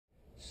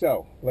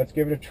So let's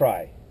give it a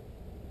try.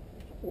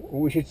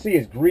 What we should see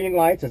is green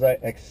lights as I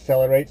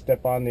accelerate,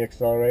 step on the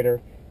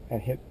accelerator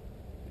and hit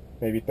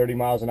maybe 30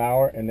 miles an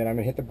hour, and then I'm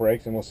going to hit the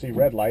brakes and we'll see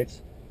red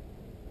lights.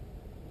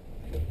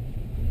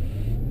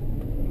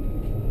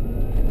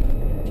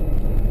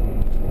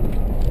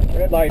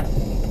 Red lights,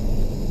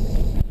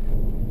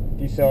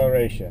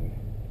 deceleration.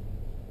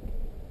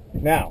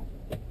 Now,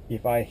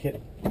 if I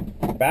hit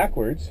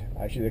backwards,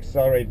 I should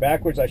accelerate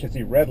backwards, I should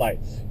see red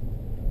lights.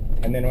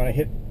 And then when I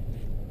hit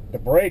the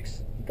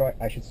brakes,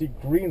 I should see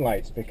green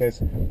lights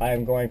because I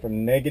am going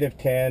from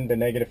 -10 to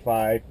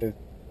 -5 to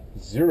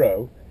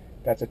 0.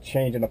 That's a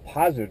change in the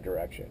positive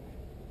direction.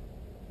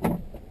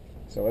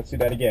 So let's do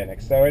that again.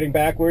 Accelerating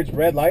backwards,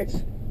 red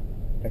lights.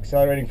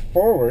 Accelerating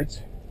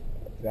forwards,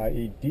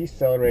 i.e.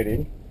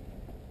 decelerating,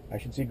 I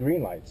should see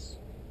green lights.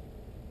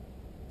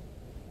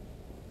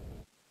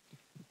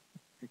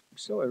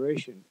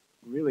 Acceleration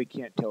really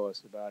can't tell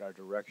us about our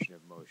direction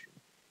of motion.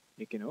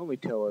 It can only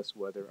tell us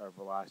whether our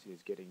velocity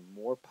is getting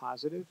more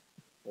positive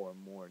or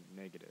more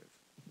negative.